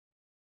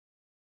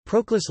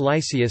Proclus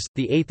Lysius,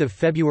 the 8th of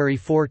February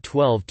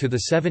 412 to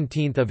the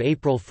 17th of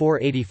April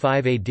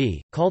 485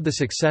 AD, called the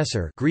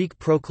successor Greek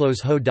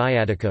Proclus ho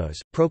Diadochos,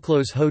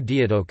 Proclus ho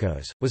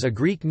Diadokos, was a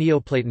Greek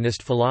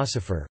Neoplatonist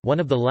philosopher, one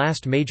of the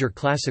last major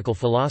classical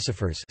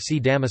philosophers. See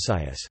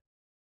Damascius.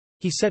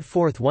 He set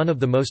forth one of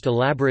the most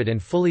elaborate and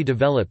fully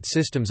developed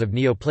systems of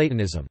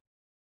Neoplatonism.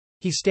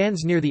 He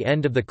stands near the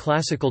end of the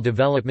classical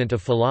development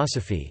of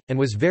philosophy, and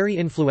was very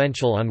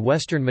influential on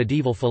Western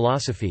medieval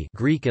philosophy,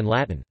 Greek and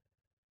Latin.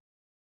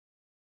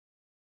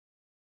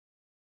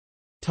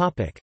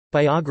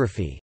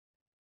 Biography.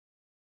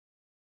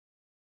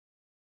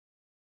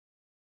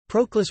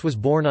 Proclus was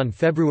born on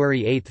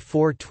February 8,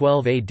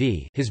 412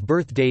 AD. His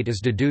birth date is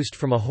deduced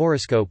from a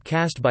horoscope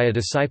cast by a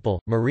disciple,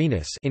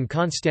 Marinus, in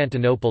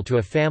Constantinople to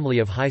a family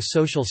of high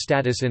social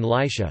status in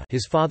Lycia.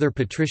 His father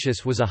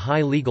Patricius was a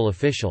high legal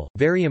official,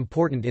 very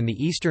important in the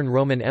Eastern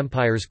Roman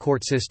Empire's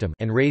court system,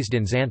 and raised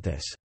in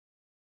Xanthus.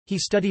 He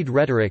studied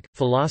rhetoric,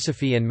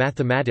 philosophy and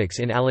mathematics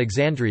in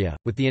Alexandria,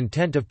 with the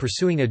intent of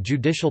pursuing a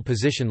judicial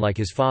position like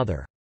his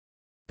father.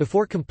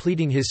 Before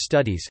completing his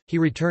studies, he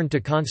returned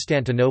to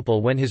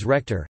Constantinople when his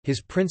rector,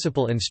 his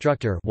principal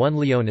instructor, one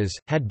Leonas,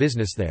 had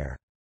business there.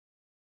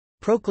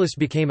 Proclus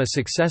became a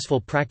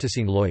successful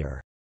practicing lawyer.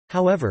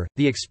 However,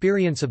 the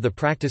experience of the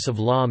practice of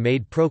law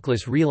made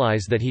Proclus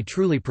realize that he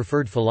truly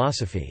preferred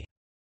philosophy.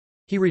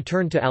 He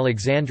returned to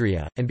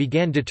Alexandria, and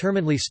began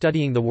determinedly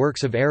studying the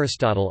works of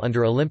Aristotle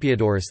under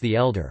Olympiodorus the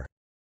Elder.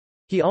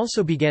 He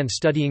also began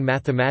studying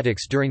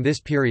mathematics during this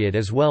period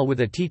as well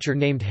with a teacher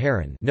named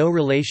Heron, no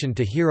relation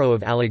to Hero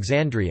of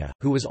Alexandria,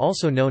 who was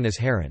also known as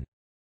Heron.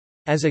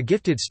 As a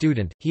gifted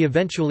student, he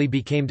eventually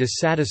became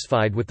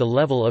dissatisfied with the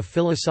level of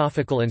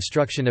philosophical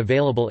instruction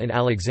available in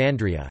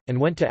Alexandria, and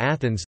went to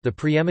Athens, the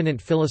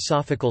preeminent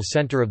philosophical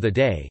center of the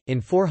day, in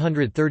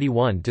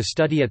 431 to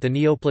study at the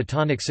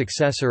Neoplatonic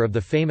successor of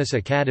the famous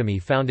academy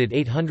founded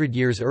 800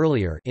 years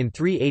earlier in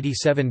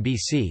 387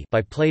 BC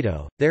by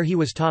Plato. There he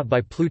was taught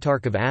by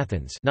Plutarch of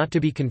Athens, not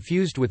to be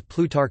confused with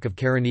Plutarch of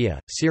Chaeronea,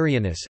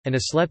 Syrianus, and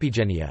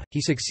Asclepigenia.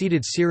 He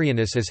succeeded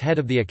Syrianus as head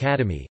of the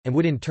academy, and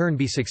would in turn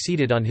be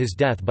succeeded on his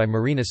death by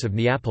Marinus of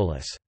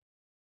Neapolis.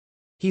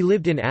 He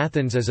lived in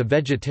Athens as a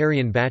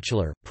vegetarian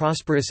bachelor,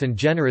 prosperous and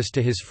generous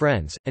to his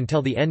friends,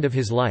 until the end of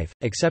his life,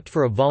 except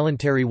for a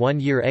voluntary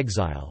one-year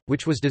exile,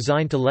 which was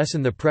designed to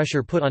lessen the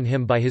pressure put on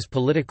him by his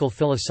political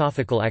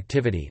philosophical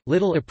activity.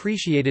 Little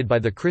appreciated by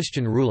the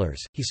Christian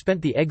rulers, he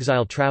spent the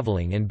exile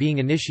traveling and being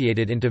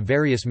initiated into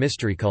various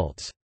mystery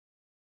cults.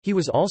 He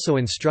was also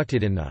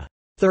instructed in the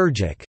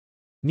Theurgic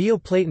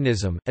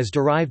Neoplatonism, as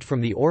derived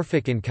from the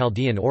Orphic and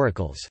Chaldean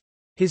oracles.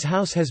 His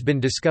house has been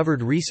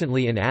discovered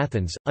recently in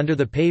Athens, under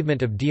the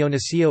pavement of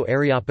Dionysio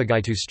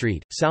Areopagitou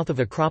Street, south of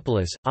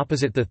Acropolis,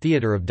 opposite the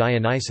Theatre of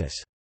Dionysus.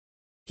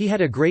 He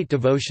had a great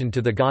devotion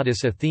to the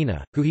goddess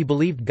Athena, who he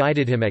believed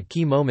guided him at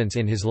key moments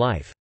in his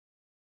life.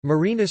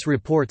 Marinus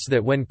reports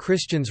that when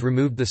Christians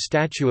removed the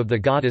statue of the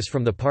goddess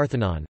from the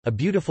Parthenon, a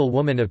beautiful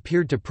woman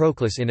appeared to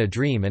Proclus in a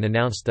dream and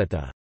announced that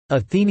the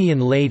Athenian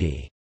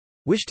lady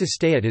wished to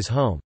stay at his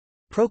home.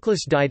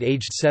 Proclus died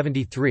aged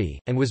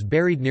 73, and was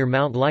buried near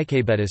Mount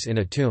Lycabettus in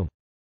a tomb.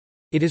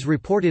 It is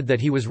reported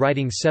that he was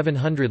writing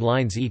 700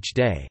 lines each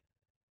day.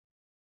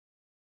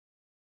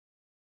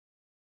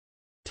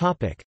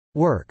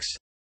 Works.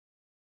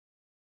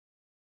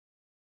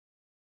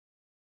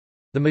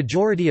 The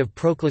majority of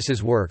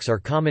Proclus's works are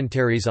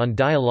commentaries on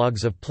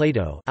dialogues of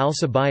Plato,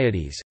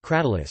 Alcibiades,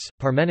 Cratylus,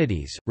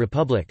 Parmenides,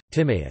 Republic,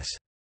 Timaeus.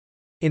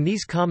 In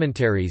these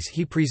commentaries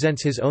he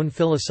presents his own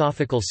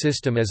philosophical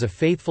system as a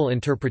faithful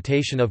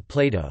interpretation of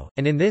Plato,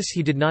 and in this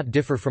he did not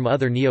differ from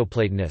other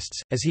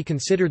Neoplatonists, as he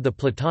considered the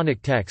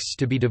Platonic texts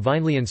to be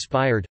divinely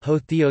inspired ho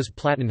theos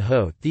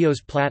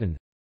Platon,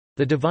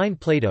 the divine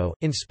Plato,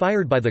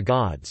 inspired by the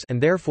gods,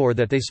 and therefore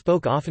that they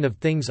spoke often of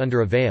things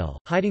under a veil,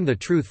 hiding the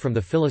truth from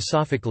the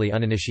philosophically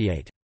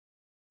uninitiate.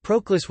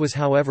 Proclus was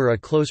however a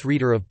close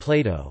reader of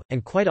Plato,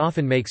 and quite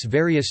often makes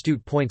very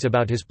astute points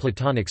about his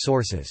Platonic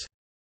sources.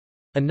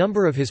 A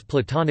number of his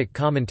Platonic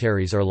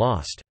commentaries are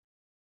lost.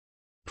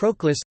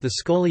 Proclus, the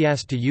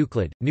scholiast to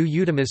Euclid, knew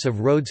Eudemus of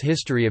Rhodes'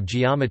 history of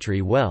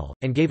geometry well,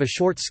 and gave a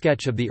short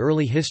sketch of the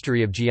early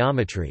history of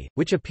geometry,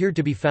 which appeared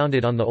to be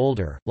founded on the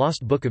older,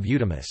 lost book of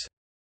Eudemus.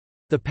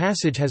 The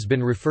passage has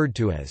been referred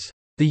to as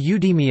the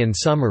Eudemian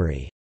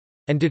summary,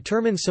 and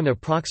determines some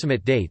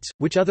approximate dates,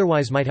 which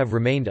otherwise might have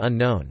remained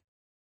unknown.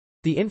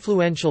 The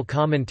influential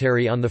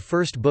commentary on the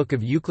first book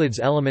of Euclid's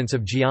Elements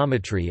of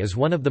Geometry is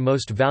one of the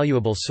most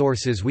valuable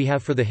sources we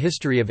have for the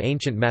history of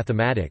ancient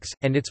mathematics,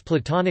 and its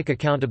Platonic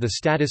account of the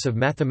status of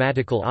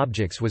mathematical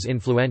objects was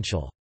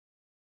influential.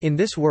 In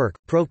this work,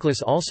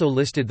 Proclus also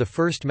listed the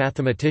first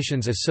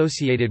mathematicians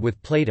associated with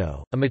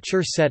Plato, a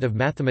mature set of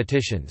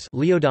mathematicians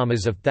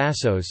Leodamas of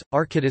Thasos,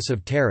 Archytas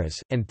of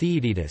Taras, and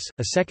Theaetetus,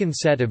 a second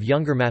set of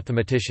younger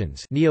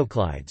mathematicians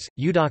Neoclides,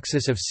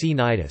 Eudoxus of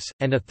Cnidus,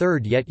 and a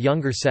third yet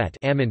younger set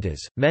Amyntas,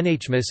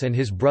 Menachmus and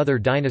his brother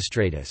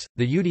Dinostratus,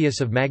 the Eudius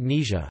of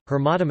Magnesia,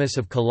 Hermodamus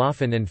of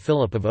Colophon and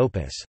Philip of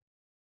Opus.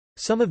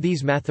 Some of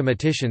these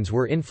mathematicians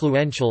were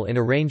influential in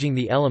arranging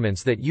the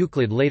elements that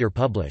Euclid later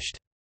published.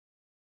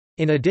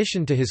 In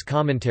addition to his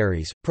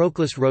commentaries,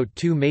 Proclus wrote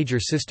two major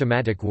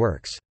systematic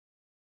works.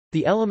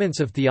 The Elements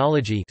of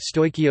Theology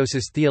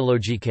Stoichiosis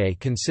Theologicae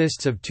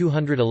consists of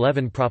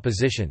 211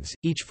 propositions,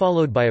 each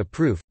followed by a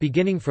proof,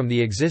 beginning from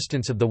the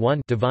existence of the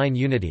One divine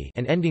unity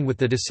and ending with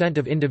the descent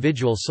of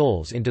individual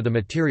souls into the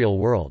material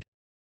world.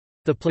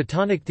 The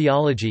Platonic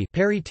Theology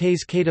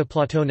Perites Cata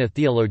Platona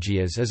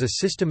Theologias is a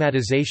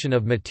systematization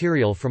of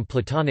material from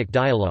Platonic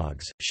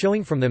dialogues,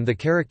 showing from them the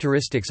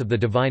characteristics of the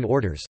divine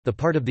orders, the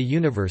part of the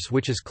universe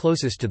which is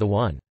closest to the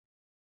One.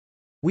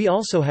 We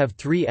also have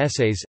 3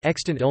 essays,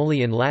 extant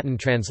only in Latin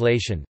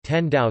translation,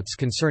 10 Doubts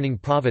Concerning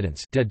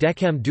Providence De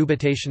Decem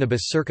Dubitationibus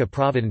Circa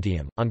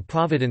Providentium, on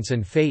Providence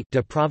and Fate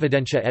De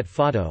Providentia et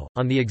Fato,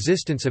 on the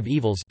Existence of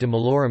Evils De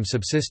Malorum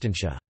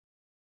Subsistentia.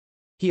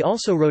 He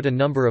also wrote a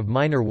number of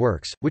minor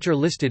works, which are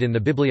listed in the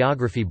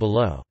bibliography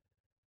below.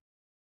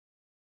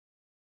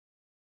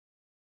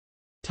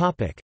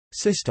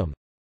 System.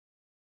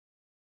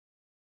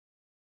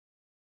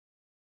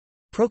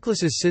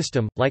 Proclus's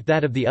system, like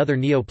that of the other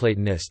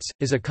Neoplatonists,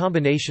 is a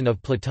combination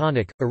of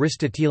Platonic,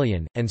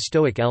 Aristotelian, and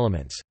Stoic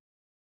elements.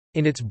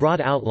 In its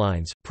broad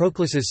outlines,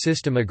 Proclus's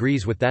system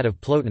agrees with that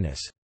of Plotinus.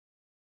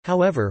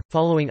 However,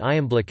 following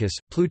Iamblichus,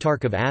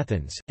 Plutarch of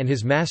Athens, and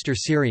his master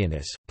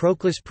Syrianus,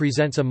 Proclus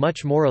presents a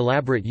much more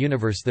elaborate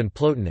universe than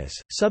Plotinus,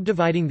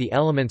 subdividing the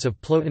elements of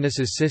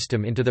Plotinus's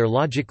system into their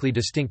logically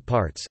distinct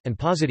parts, and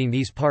positing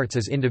these parts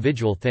as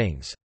individual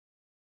things.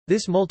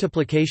 This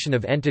multiplication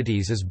of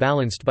entities is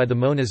balanced by the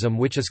monism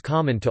which is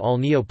common to all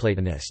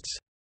Neoplatonists.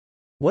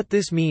 What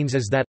this means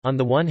is that, on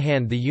the one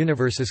hand the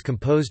universe is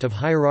composed of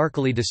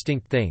hierarchically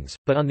distinct things,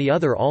 but on the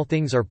other all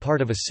things are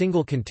part of a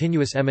single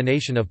continuous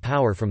emanation of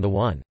power from the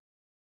One.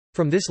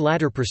 From this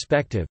latter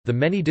perspective, the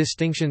many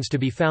distinctions to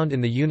be found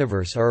in the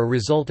universe are a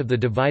result of the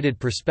divided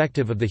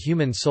perspective of the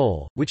human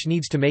soul, which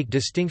needs to make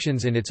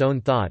distinctions in its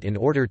own thought in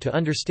order to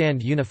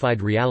understand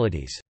unified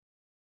realities.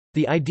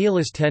 The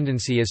idealist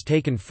tendency is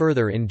taken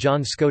further in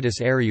John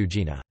Scotus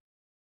Eriugena.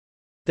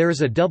 There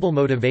is a double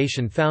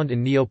motivation found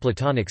in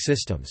Neoplatonic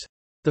systems.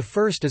 The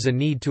first is a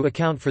need to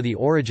account for the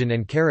origin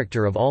and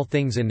character of all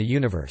things in the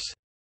universe.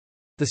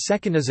 The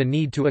second is a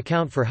need to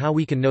account for how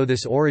we can know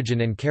this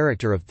origin and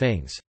character of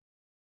things.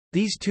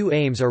 These two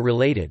aims are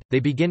related. They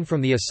begin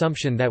from the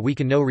assumption that we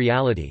can know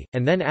reality,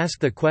 and then ask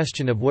the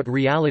question of what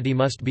reality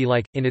must be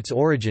like, in its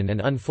origin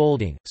and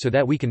unfolding, so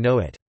that we can know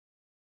it.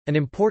 An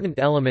important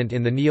element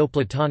in the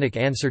Neoplatonic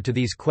answer to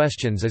these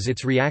questions is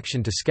its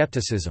reaction to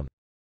skepticism.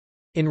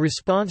 In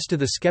response to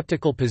the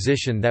skeptical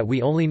position that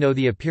we only know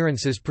the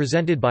appearances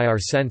presented by our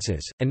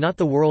senses, and not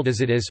the world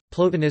as it is,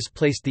 Plotinus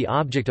placed the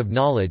object of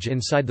knowledge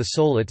inside the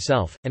soul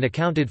itself, and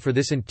accounted for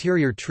this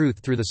interior truth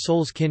through the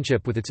soul's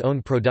kinship with its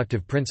own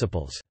productive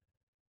principles.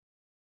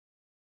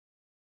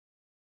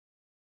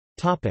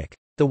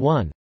 The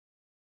One.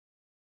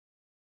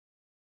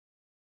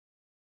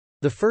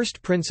 The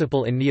first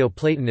principle in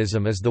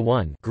Neoplatonism is the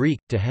One, Greek,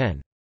 to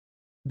hen.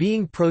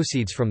 Being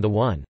proceeds from the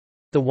One.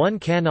 The One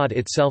cannot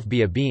itself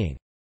be a being.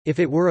 If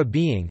it were a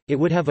being, it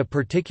would have a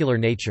particular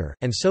nature,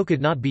 and so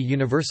could not be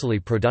universally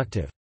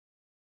productive.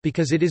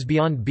 Because it is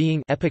beyond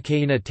being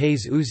epikeina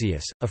tes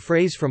ousios, a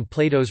phrase from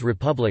Plato's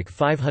Republic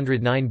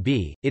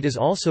 509b, it is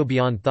also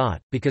beyond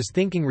thought, because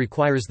thinking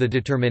requires the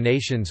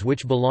determinations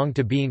which belong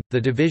to being,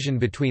 the division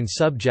between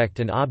subject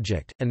and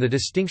object, and the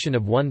distinction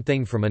of one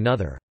thing from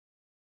another.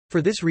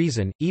 For this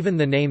reason, even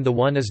the name the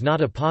One is not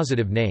a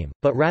positive name,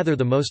 but rather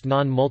the most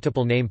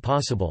non-multiple name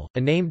possible,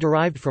 a name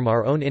derived from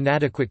our own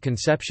inadequate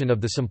conception of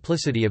the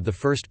simplicity of the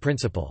first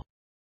principle.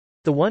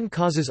 The One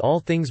causes all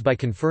things by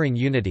conferring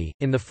unity,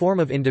 in the form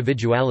of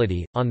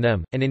individuality, on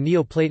them, and in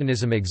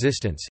Neoplatonism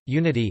existence,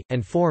 unity,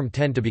 and form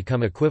tend to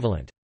become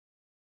equivalent.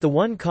 The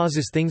One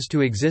causes things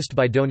to exist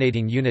by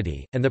donating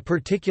unity, and the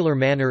particular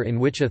manner in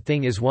which a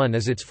thing is one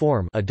is its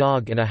form. A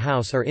dog and a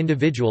house are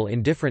individual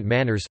in different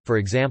manners, for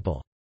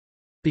example.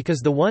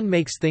 Because the One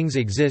makes things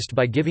exist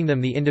by giving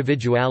them the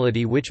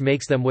individuality which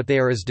makes them what they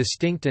are as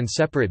distinct and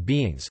separate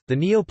beings, the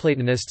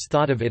Neoplatonists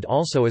thought of it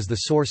also as the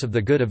source of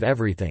the good of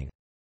everything.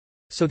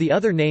 So the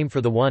other name for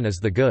the One is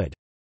the Good.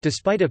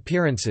 Despite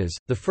appearances,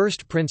 the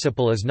first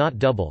principle is not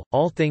double,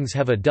 all things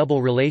have a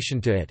double relation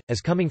to it, as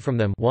coming from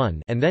them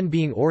one and then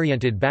being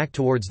oriented back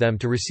towards them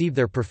to receive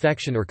their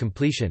perfection or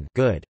completion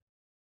good.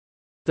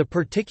 The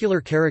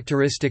particular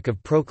characteristic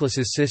of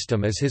Proclus's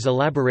system is his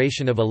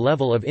elaboration of a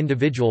level of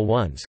individual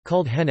ones,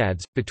 called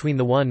henads, between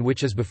the one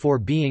which is before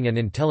being and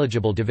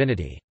intelligible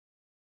divinity.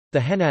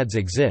 The henads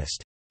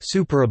exist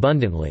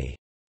superabundantly,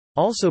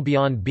 also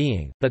beyond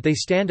being, but they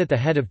stand at the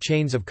head of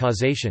chains of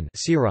causation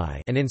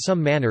and in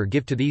some manner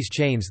give to these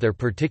chains their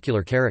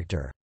particular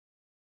character.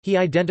 He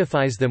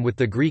identifies them with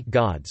the Greek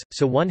gods,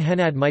 so one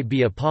henad might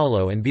be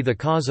Apollo and be the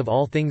cause of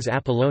all things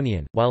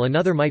Apollonian, while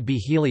another might be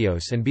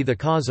Helios and be the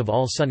cause of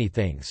all sunny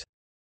things.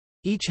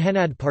 Each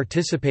henad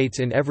participates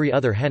in every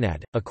other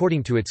henad,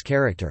 according to its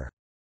character.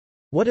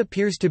 What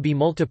appears to be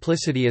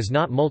multiplicity is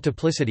not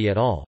multiplicity at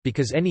all,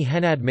 because any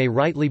henad may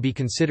rightly be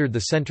considered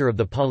the center of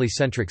the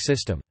polycentric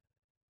system.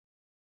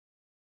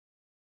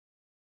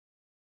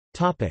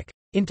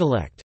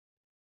 Intellect.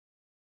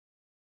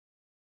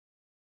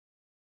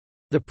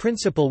 The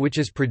principle which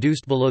is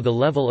produced below the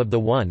level of the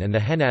One and the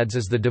henads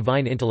is the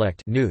divine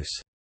intellect nous.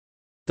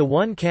 The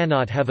One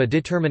cannot have a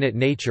determinate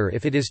nature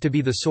if it is to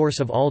be the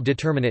source of all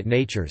determinate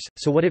natures,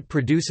 so what it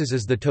produces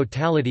is the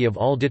totality of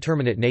all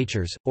determinate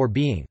natures, or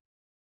being.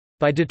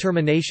 By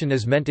determination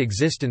is meant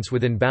existence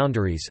within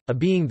boundaries, a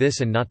being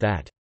this and not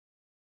that.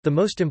 The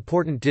most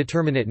important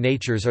determinate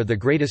natures are the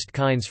greatest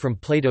kinds from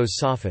Plato's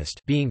sophist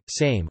being,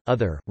 same,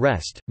 other,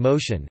 rest,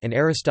 motion and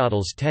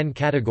Aristotle's 10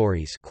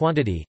 categories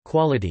quantity,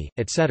 quality,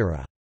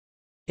 etc.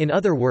 In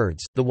other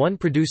words, the One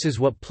produces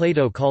what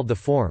Plato called the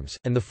forms,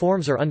 and the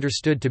forms are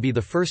understood to be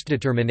the first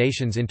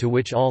determinations into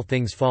which all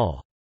things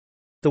fall.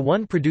 The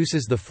One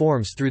produces the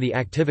forms through the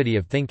activity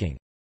of thinking.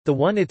 The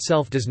One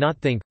itself does not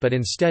think, but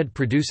instead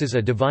produces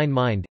a divine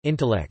mind,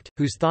 intellect,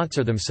 whose thoughts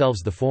are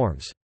themselves the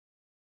forms.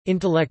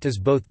 Intellect is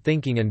both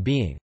thinking and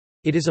being.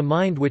 It is a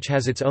mind which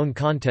has its own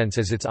contents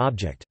as its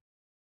object.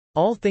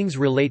 All things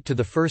relate to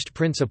the first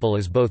principle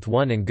as both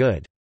one and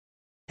good.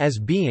 As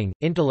being,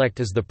 intellect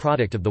is the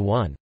product of the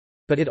One.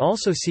 But it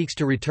also seeks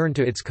to return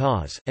to its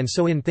cause, and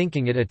so in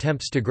thinking it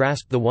attempts to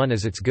grasp the One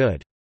as its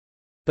good.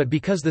 But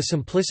because the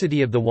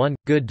simplicity of the One,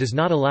 good does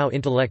not allow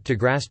intellect to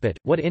grasp it,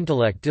 what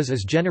intellect does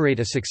is generate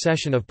a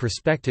succession of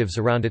perspectives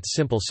around its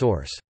simple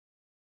source.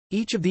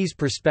 Each of these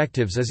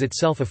perspectives is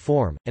itself a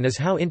form, and is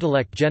how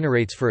intellect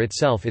generates for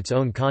itself its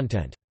own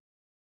content.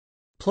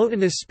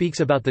 Plotinus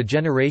speaks about the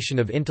generation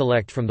of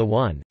intellect from the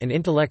One, and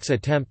intellect's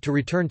attempt to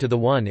return to the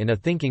One in a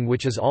thinking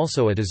which is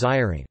also a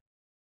desiring.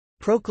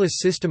 Proclus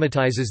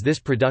systematizes this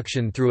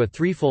production through a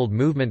threefold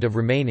movement of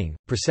remaining,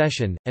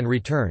 procession, and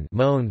return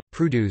mon,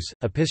 produce,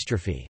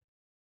 epistrophe.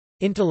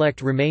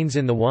 Intellect remains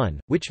in the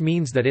One, which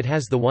means that it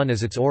has the One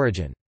as its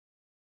origin.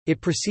 It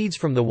proceeds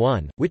from the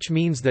One, which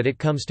means that it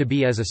comes to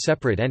be as a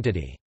separate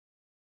entity.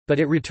 But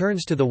it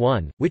returns to the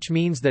One, which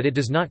means that it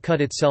does not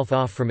cut itself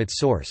off from its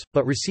source,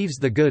 but receives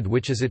the good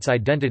which is its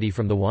identity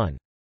from the One.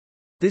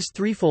 This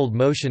threefold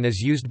motion is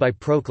used by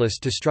Proclus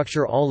to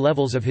structure all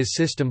levels of his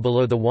system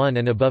below the One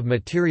and above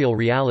material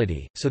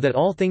reality, so that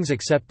all things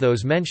except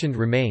those mentioned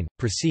remain,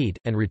 proceed,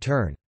 and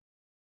return.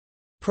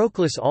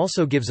 Proclus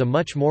also gives a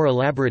much more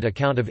elaborate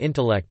account of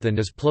intellect than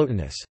does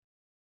Plotinus.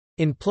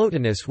 In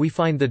Plotinus we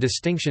find the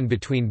distinction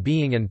between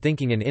being and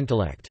thinking and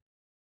intellect.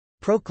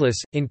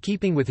 Proclus, in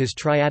keeping with his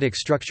triadic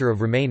structure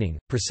of remaining,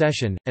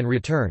 procession, and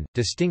return,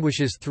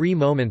 distinguishes three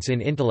moments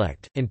in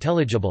intellect: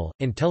 intelligible,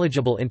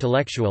 intelligible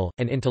intellectual,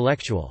 and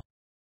intellectual.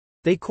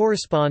 They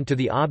correspond to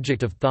the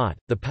object of thought,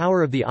 the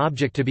power of the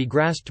object to be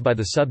grasped by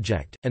the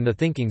subject, and the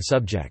thinking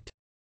subject.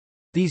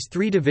 These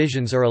three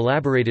divisions are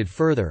elaborated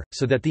further,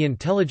 so that the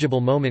intelligible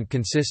moment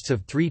consists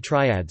of three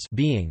triads: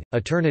 being,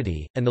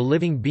 eternity, and the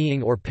living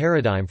being or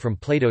paradigm from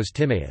Plato's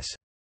Timaeus.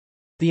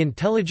 The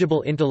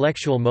intelligible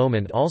intellectual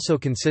moment also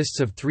consists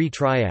of three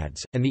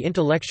triads, and the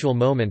intellectual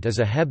moment is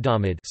a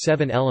hebdomad,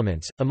 7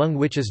 elements, among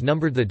which is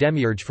numbered the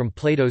demiurge from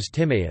Plato's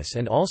Timaeus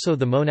and also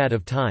the monad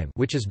of time,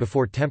 which is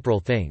before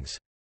temporal things.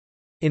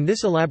 In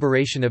this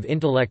elaboration of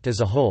intellect as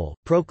a whole,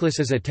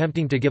 Proclus is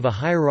attempting to give a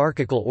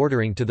hierarchical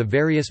ordering to the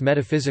various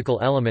metaphysical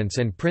elements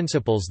and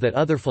principles that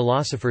other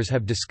philosophers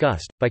have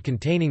discussed, by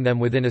containing them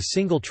within a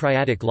single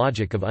triadic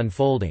logic of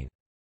unfolding.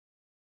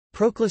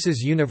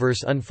 Proclus's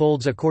universe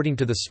unfolds according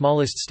to the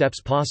smallest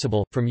steps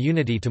possible, from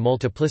unity to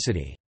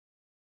multiplicity.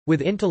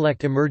 With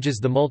intellect emerges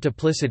the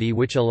multiplicity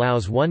which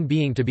allows one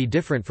being to be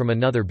different from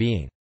another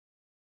being.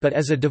 But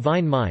as a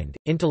divine mind,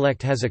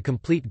 intellect has a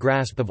complete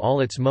grasp of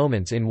all its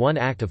moments in one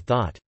act of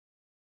thought.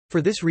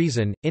 For this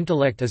reason,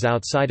 intellect is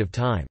outside of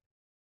time.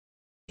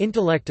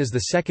 Intellect as the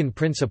second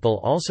principle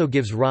also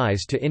gives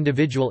rise to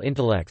individual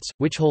intellects,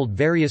 which hold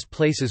various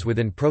places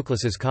within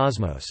Proclus's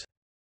cosmos.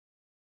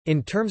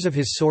 In terms of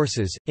his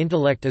sources,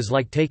 intellect is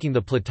like taking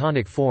the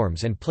Platonic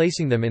forms and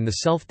placing them in the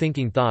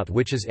self-thinking thought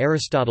which is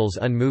Aristotle's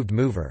unmoved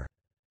mover.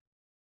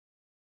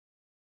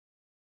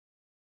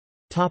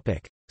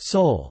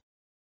 Soul.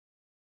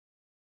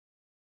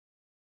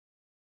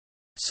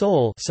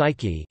 Soul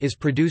psyche is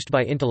produced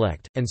by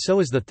intellect, and so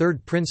is the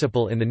third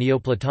principle in the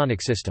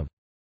Neoplatonic system.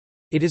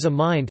 It is a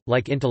mind,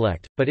 like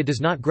intellect, but it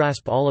does not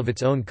grasp all of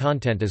its own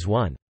content as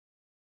one.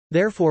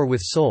 Therefore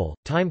with soul,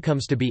 time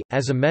comes to be,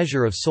 as a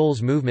measure of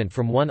soul's movement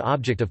from one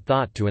object of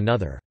thought to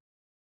another.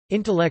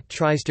 Intellect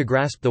tries to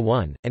grasp the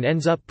One, and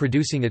ends up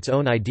producing its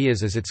own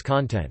ideas as its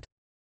content.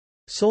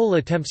 Soul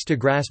attempts to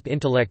grasp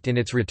intellect in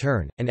its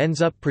return, and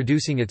ends up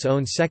producing its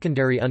own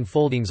secondary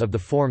unfoldings of the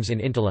forms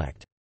in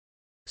intellect.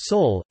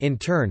 Soul, in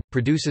turn,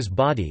 produces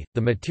body,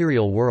 the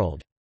material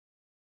world.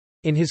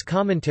 In his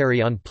commentary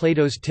on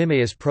Plato's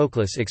Timaeus,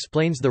 Proclus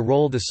explains the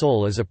role the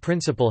soul as a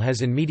principle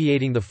has in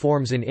mediating the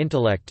forms in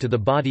intellect to the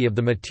body of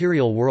the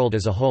material world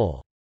as a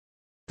whole.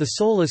 The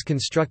soul is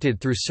constructed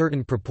through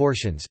certain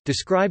proportions,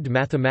 described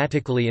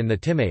mathematically in the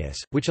Timaeus,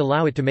 which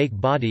allow it to make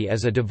body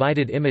as a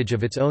divided image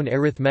of its own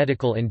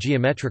arithmetical and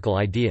geometrical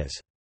ideas.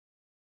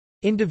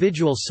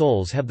 Individual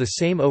souls have the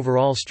same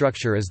overall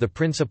structure as the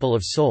principle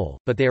of soul,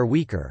 but they are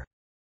weaker.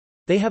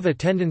 They have a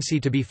tendency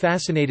to be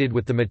fascinated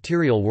with the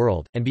material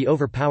world, and be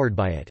overpowered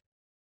by it.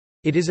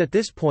 It is at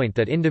this point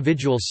that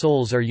individual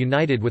souls are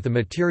united with a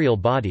material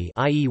body,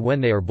 i.e.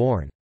 when they are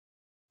born.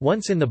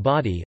 Once in the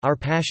body, our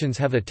passions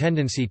have a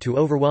tendency to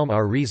overwhelm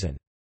our reason.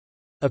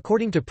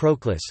 According to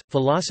Proclus,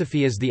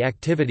 philosophy is the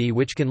activity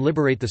which can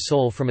liberate the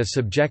soul from a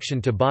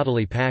subjection to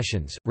bodily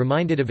passions,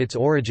 remind it of its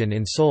origin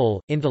in soul,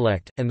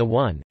 intellect, and the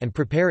One, and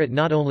prepare it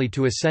not only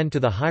to ascend to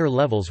the higher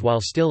levels while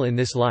still in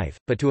this life,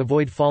 but to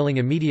avoid falling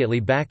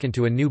immediately back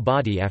into a new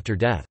body after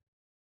death.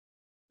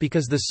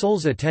 Because the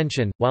soul's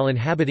attention, while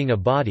inhabiting a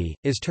body,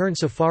 is turned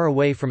so far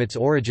away from its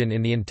origin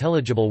in the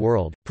intelligible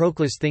world,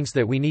 Proclus thinks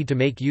that we need to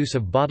make use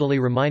of bodily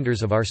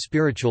reminders of our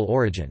spiritual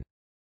origin.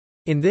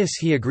 In this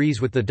he agrees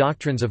with the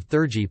doctrines of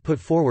theurgy put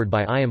forward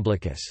by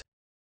Iamblichus.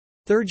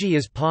 Theurgy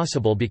is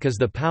possible because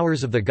the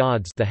powers of the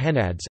gods, the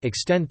henads,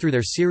 extend through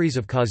their series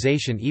of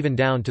causation even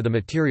down to the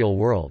material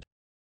world.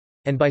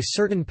 And by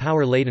certain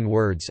power-laden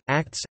words,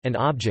 acts, and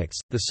objects,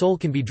 the soul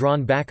can be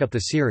drawn back up the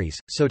series,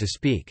 so to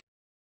speak.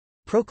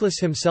 Proclus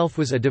himself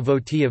was a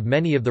devotee of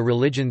many of the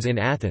religions in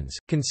Athens,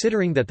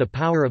 considering that the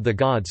power of the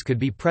gods could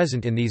be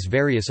present in these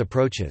various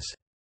approaches.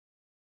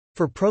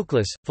 For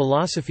Proclus,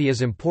 philosophy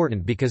is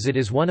important because it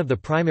is one of the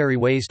primary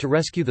ways to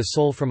rescue the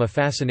soul from a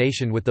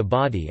fascination with the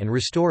body and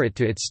restore it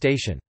to its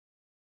station.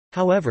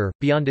 However,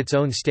 beyond its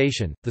own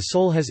station, the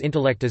soul has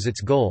intellect as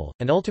its goal,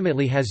 and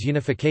ultimately has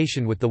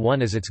unification with the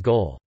One as its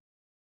goal.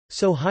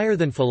 So higher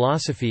than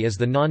philosophy is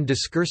the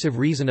non-discursive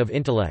reason of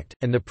intellect,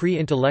 and the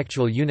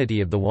pre-intellectual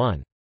unity of the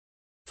One.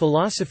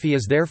 Philosophy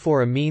is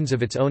therefore a means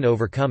of its own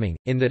overcoming,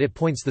 in that it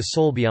points the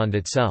soul beyond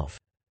itself.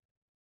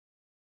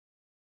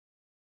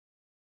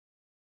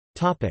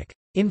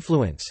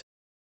 Influence.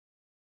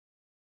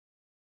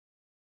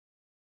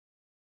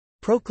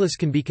 Proclus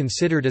can be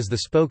considered as the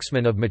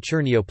spokesman of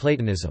mature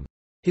Neoplatonism.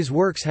 His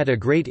works had a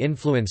great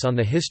influence on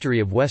the history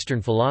of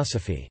Western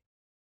philosophy.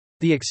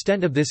 The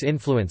extent of this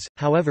influence,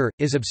 however,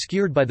 is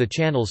obscured by the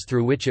channels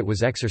through which it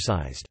was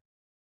exercised.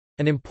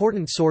 An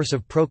important source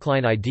of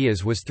Procline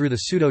ideas was through the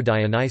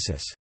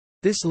pseudo-Dionysius.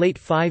 This late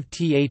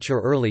 5th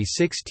or early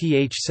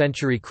 6th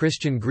century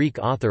Christian Greek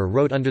author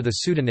wrote under the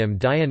pseudonym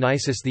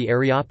Dionysius the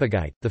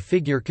Areopagite, the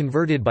figure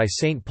converted by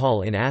St.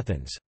 Paul in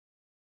Athens.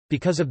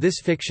 Because of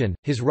this fiction,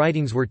 his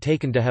writings were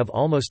taken to have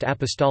almost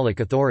apostolic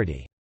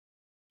authority.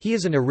 He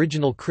is an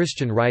original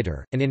Christian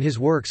writer, and in his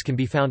works can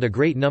be found a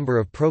great number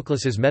of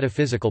Proclus's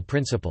metaphysical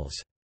principles.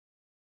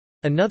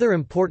 Another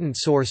important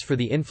source for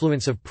the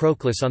influence of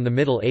Proclus on the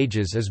Middle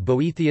Ages is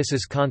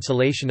Boethius's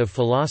Consolation of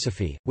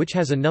Philosophy, which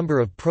has a number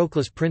of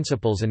Proclus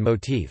principles and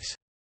motifs.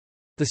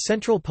 The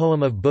central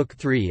poem of Book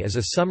 3 is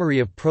a summary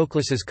of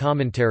Proclus's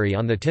commentary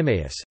on the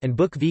Timaeus, and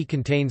Book V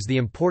contains the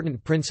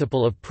important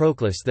principle of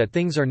Proclus that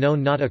things are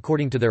known not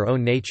according to their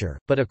own nature,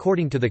 but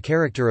according to the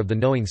character of the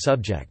knowing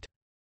subject.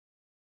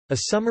 A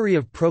summary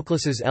of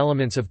Proclus's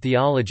Elements of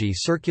Theology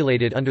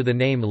circulated under the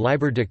name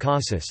Liber de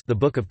Causis, the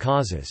Book of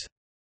Causes.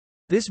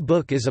 This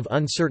book is of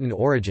uncertain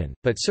origin,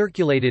 but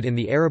circulated in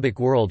the Arabic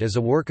world as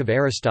a work of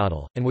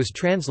Aristotle, and was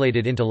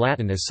translated into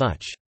Latin as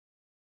such.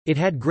 It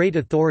had great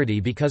authority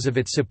because of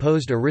its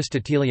supposed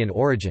Aristotelian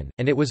origin,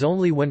 and it was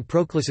only when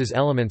Proclus's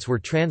Elements were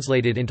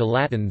translated into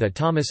Latin that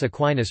Thomas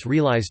Aquinas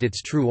realized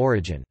its true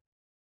origin.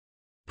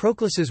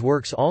 Proclus's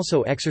works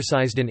also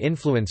exercised an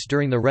influence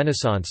during the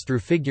Renaissance through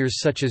figures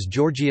such as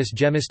Georgius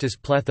Gemistus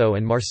Pletho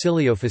and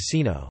Marsilio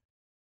Ficino.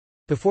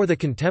 Before the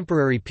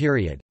contemporary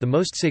period, the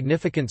most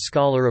significant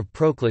scholar of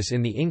Proclus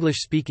in the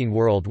English-speaking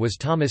world was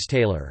Thomas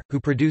Taylor, who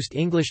produced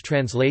English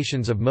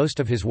translations of most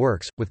of his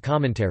works, with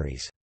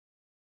commentaries.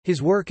 His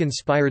work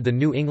inspired the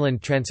New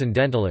England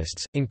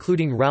Transcendentalists,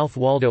 including Ralph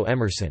Waldo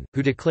Emerson,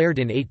 who declared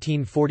in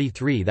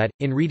 1843 that,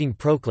 in reading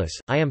Proclus,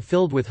 I am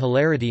filled with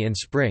hilarity and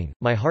spring,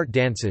 my heart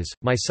dances,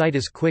 my sight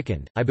is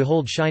quickened, I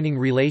behold shining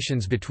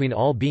relations between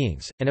all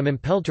beings, and am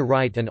impelled to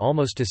write and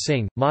almost to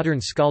sing.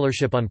 Modern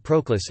scholarship on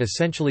Proclus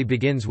essentially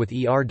begins with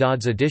E. R.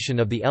 Dodd's edition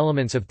of the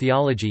Elements of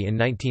Theology in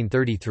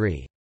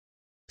 1933.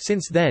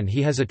 Since then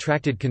he has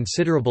attracted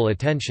considerable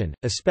attention,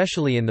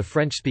 especially in the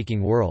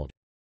French-speaking world.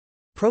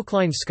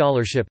 Procline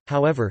scholarship,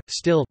 however,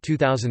 still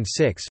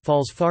 2006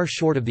 falls far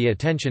short of the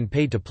attention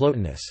paid to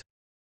Plotinus.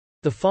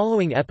 The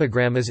following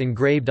epigram is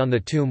engraved on the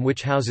tomb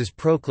which houses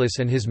Proclus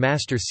and his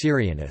master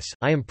Syrianus.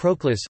 I am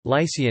Proclus,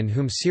 Lycian,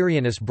 whom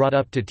Syrianus brought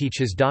up to teach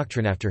his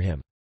doctrine after him.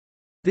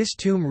 This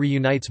tomb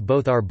reunites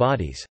both our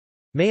bodies.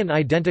 May an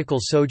identical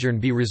sojourn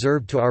be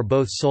reserved to our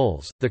both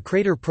souls. The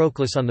crater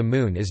Proclus on the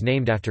Moon is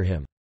named after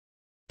him.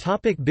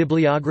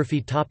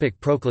 Bibliography.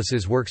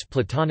 Proclus's works.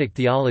 Platonic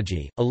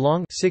Theology, a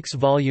long 6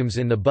 volumes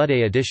in the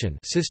Budé edition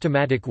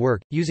systematic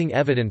work, using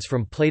evidence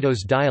from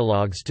Plato's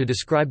dialogues to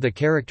describe the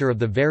character of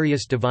the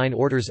various divine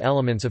orders.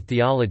 Elements of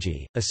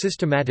Theology, a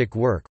systematic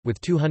work,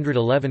 with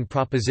 211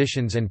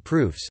 propositions and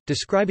proofs,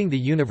 describing the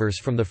universe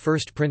from the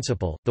first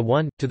principle, the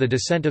one, to the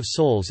descent of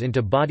souls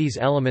into bodies.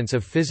 Elements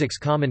of Physics.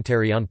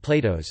 Commentary on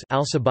Plato's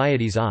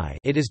Alcibiades I.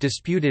 It is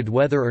disputed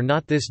whether or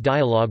not this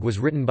dialogue was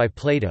written by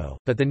Plato,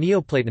 but the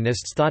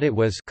Neoplatonists thought it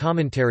was.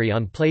 Commentary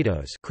on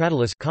Plato's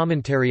Cratylus.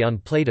 Commentary on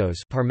Plato's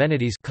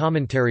Parmenides.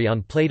 Commentary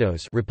on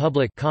Plato's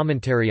Republic.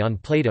 Commentary on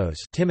Plato's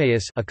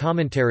Timaeus. A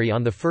commentary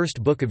on the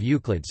first book of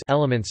Euclid's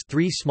Elements.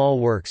 3 small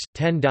works,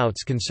 10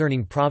 doubts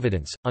concerning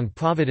providence, on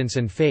providence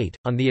and fate,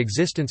 on the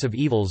existence of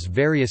evils.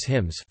 Various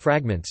hymns.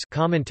 Fragments.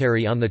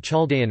 Commentary on the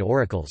Chaldean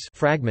oracles.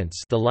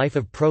 Fragments. The life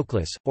of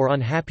Proclus, or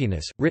on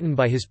happiness, written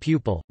by his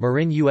pupil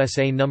Marin.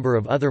 USA. Number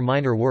of other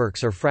minor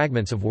works or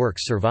fragments of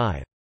works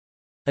survive.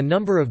 A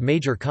number of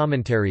major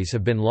commentaries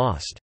have been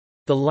lost.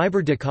 The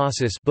Liber de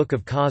Causis, Book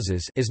of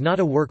Causes, is not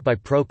a work by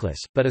Proclus,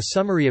 but a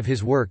summary of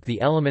his work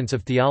The Elements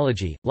of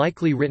Theology,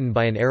 likely written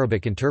by an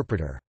Arabic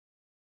interpreter.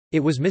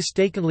 It was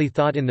mistakenly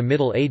thought in the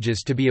Middle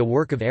Ages to be a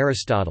work of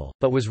Aristotle,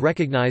 but was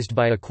recognized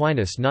by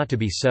Aquinas not to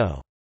be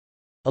so.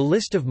 A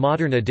list of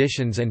modern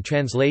editions and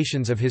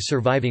translations of his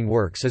surviving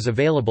works is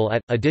available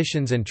at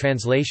Editions and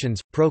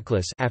Translations,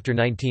 Proclus after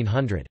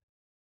 1900.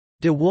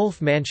 De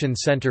Wolf Mansion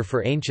Center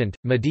for Ancient,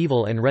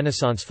 Medieval and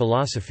Renaissance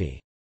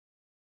Philosophy.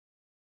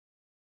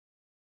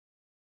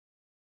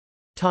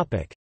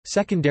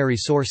 Secondary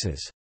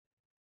sources.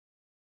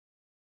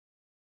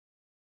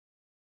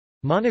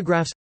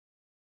 Monographs.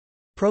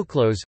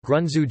 Proclus,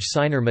 Grundzüge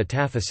seiner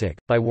Metaphysik,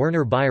 by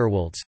Werner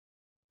Beierwolz.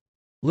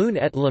 L'une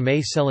et la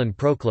Cellen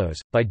Proclus,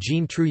 by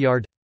Jean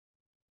Trouillard.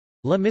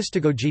 La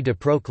mystagogie de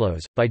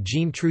Proclus, by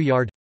Jean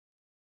Trouillard.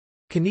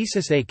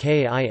 Kinesis a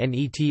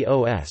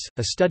Kinetos,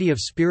 a study of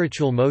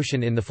spiritual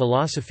motion in the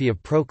philosophy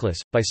of Proclus,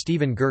 by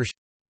Stephen Gersh.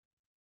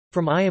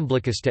 From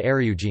Iamblichus to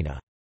Eriugena.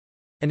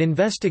 An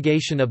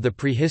investigation of the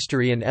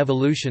prehistory and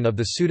evolution of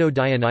the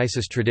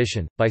Pseudo-Dionysus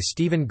tradition, by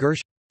Stephen Gersh.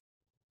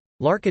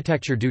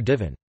 L'architecture du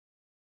divin.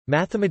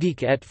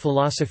 Mathématique et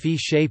philosophie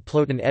chez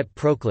Plotin et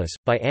Proclus,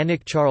 by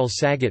Annick Charles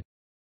Saget.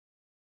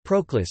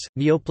 Proclus,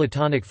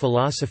 Neoplatonic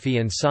Philosophy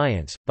and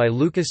Science, by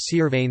Lucas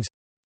Siervanes.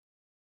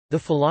 The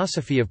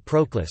Philosophy of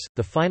Proclus,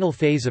 The Final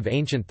Phase of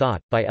Ancient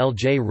Thought, by L.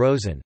 J.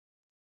 Rosen.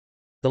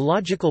 The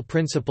Logical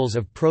Principles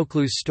of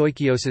Proclus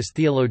Stoichiosis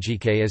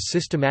Theologicae as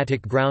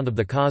Systematic Ground of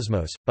the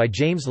Cosmos, by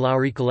James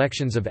Lowry.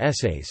 Collections of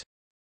essays.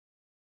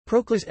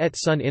 Proclus et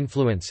son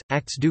influence,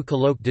 Actes du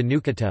colloque de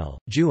Neuchâtel,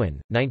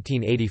 Juin,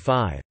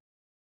 1985.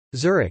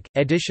 Zurich,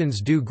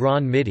 Editions du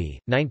Grand Midi,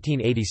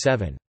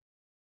 1987.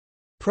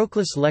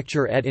 Proclus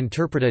Lecture et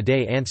Interpreta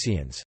des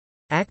Anciens.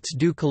 Actes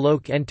du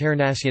colloque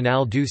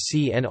international du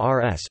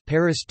CNRS,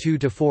 Paris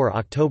 2–4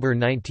 October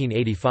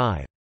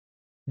 1985.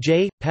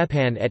 J.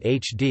 Pepin et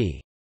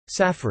H.D.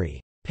 Safri.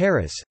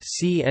 Paris,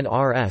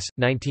 CNRS,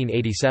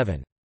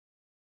 1987.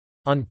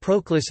 On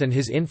Proclus and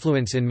His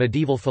Influence in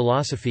Medieval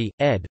Philosophy,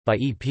 ed. by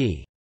E.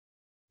 P.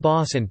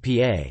 Boss and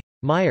P. A.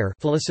 Meyer,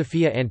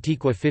 Philosophia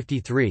Antiqua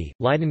 53,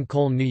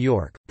 Leiden-Köln, New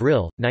York,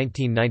 Brill,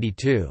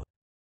 1992.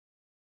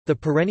 The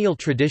Perennial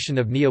Tradition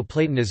of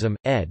Neoplatonism,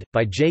 ed.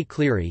 by J.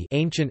 Cleary,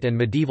 Ancient and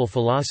Medieval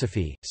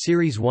Philosophy,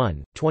 Series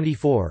 1,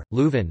 24,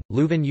 Leuven,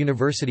 Leuven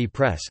University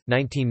Press,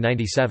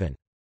 1997.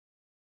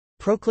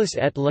 Proclus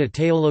et la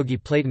théologie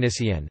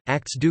platonicienne,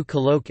 Actes du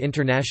colloque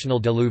international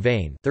de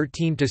Louvain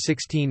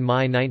 13–16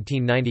 Mai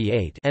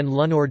 1998 and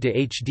l'honneur de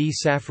H. D.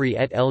 Safri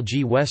et L.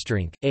 G.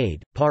 Westerink,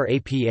 aid, par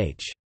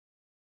APH.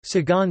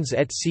 Seconds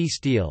et C.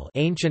 Steele,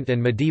 Ancient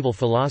and Medieval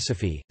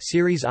Philosophy,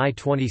 Series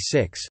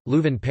I-26,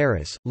 Leuven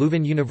Paris,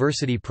 Leuven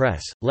University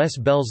Press, Les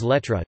Belles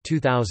Lettres,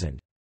 2000.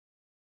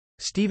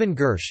 Stephen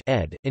Gersh,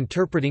 ed.,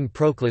 Interpreting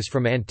Proclus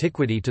from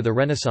Antiquity to the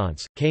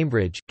Renaissance,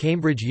 Cambridge,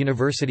 Cambridge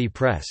University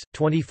Press,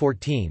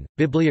 2014,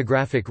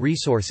 Bibliographic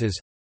resources.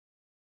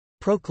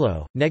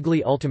 Proclo,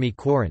 negli ultimi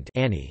quarant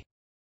Annie.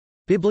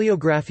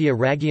 Bibliografia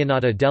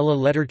ragionata della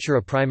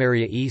letteratura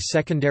primaria e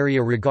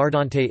secondaria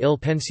riguardante il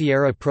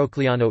pensiero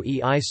procliano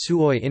e I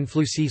suoi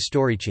influssi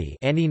storici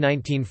Annie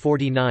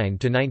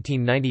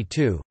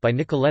 1949–1992, by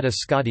Nicoletta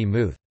Scotti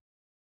Muth.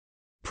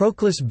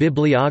 Proclus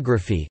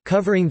Bibliography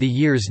covering the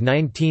years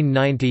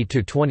 1990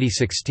 to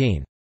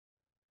 2016.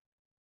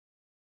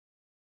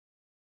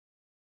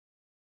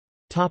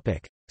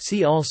 Topic.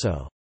 See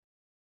also: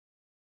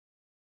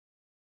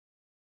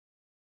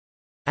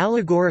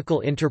 Allegorical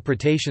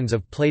interpretations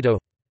of Plato.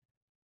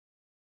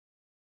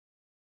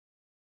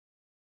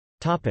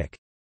 Topic.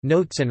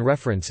 Notes and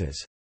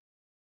references.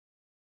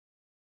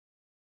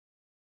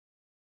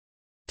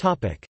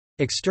 Topic.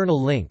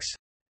 External links.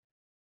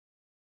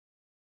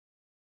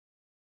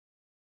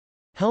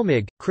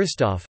 Helmig,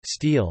 Christoph,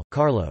 Steele,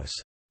 Carlos.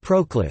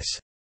 Proclus.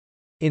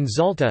 In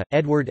Zalta,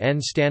 Edward N.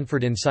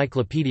 Stanford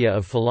Encyclopedia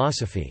of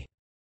Philosophy.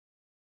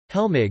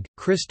 Helmig,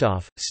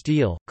 Christoph,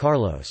 Steele,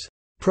 Carlos.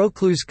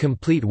 Proclus'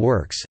 Complete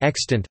Works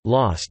Extant,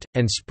 Lost,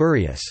 and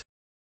Spurious.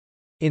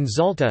 In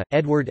Zalta,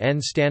 Edward N.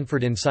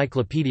 Stanford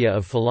Encyclopedia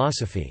of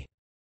Philosophy.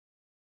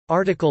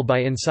 Article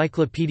by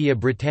Encyclopædia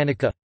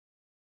Britannica.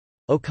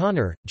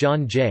 O'Connor,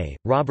 John J.,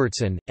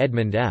 Robertson,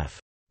 Edmund F.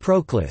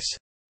 Proclus.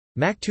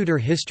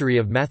 MacTutor History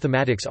of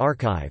Mathematics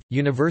Archive,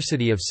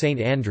 University of St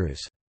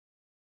Andrews.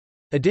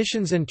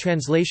 Editions and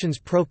translations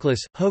Proclus,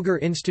 Hoger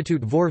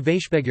Institut voor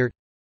Wijsbegeer.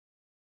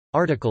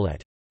 Article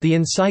at The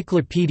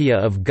Encyclopedia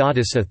of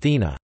Goddess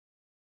Athena.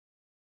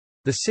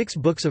 The Six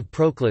Books of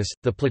Proclus,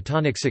 the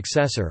Platonic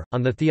Successor,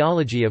 on the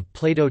Theology of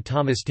Plato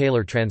Thomas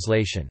Taylor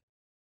translation.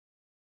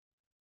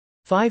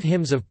 5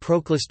 Hymns of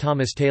Proclus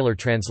Thomas Taylor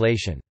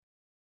translation.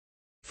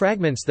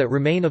 Fragments that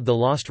remain of the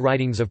lost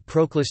writings of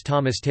Proclus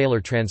Thomas Taylor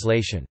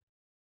translation.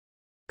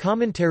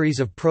 Commentaries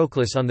of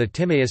Proclus on the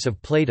Timaeus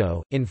of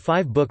Plato, in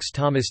 5 books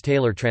Thomas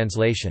Taylor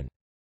translation.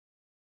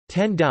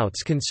 10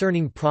 Doubts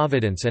concerning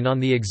Providence and on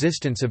the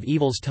Existence of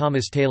Evils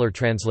Thomas Taylor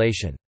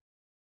translation.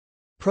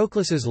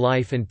 Proclus's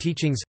Life and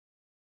Teachings.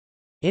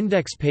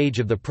 Index page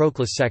of the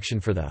Proclus section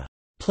for the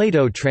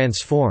Plato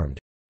Transformed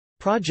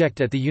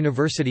project at the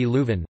University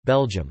Leuven,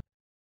 Belgium.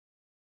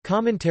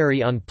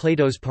 Commentary on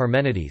Plato's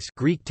Parmenides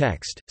Greek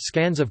text,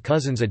 scans of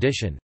Cousins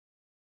edition.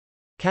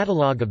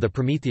 Catalogue of the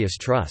Prometheus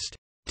Trust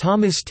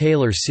Thomas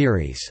Taylor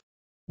series,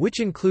 which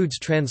includes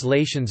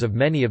translations of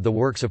many of the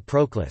works of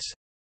Proclus.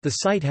 The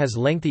site has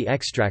lengthy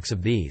extracts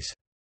of these.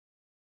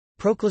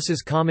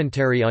 Proclus's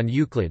Commentary on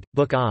Euclid,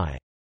 Book I.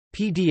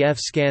 PDF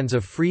scans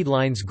of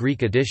Friedlein's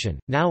Greek edition,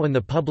 now in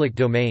the public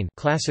domain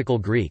Classical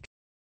Greek.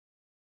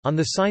 On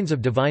the Signs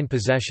of Divine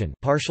Possession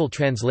partial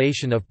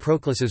translation of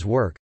Proclus's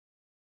work.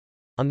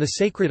 On the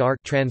Sacred Art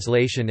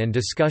translation and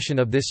discussion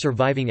of this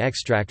surviving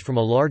extract from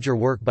a larger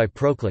work by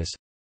Proclus.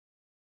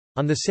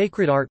 On the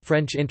Sacred Art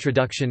French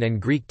introduction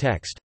and Greek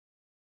text.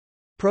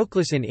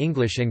 Proclus in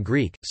English and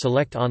Greek,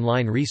 select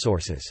online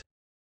resources.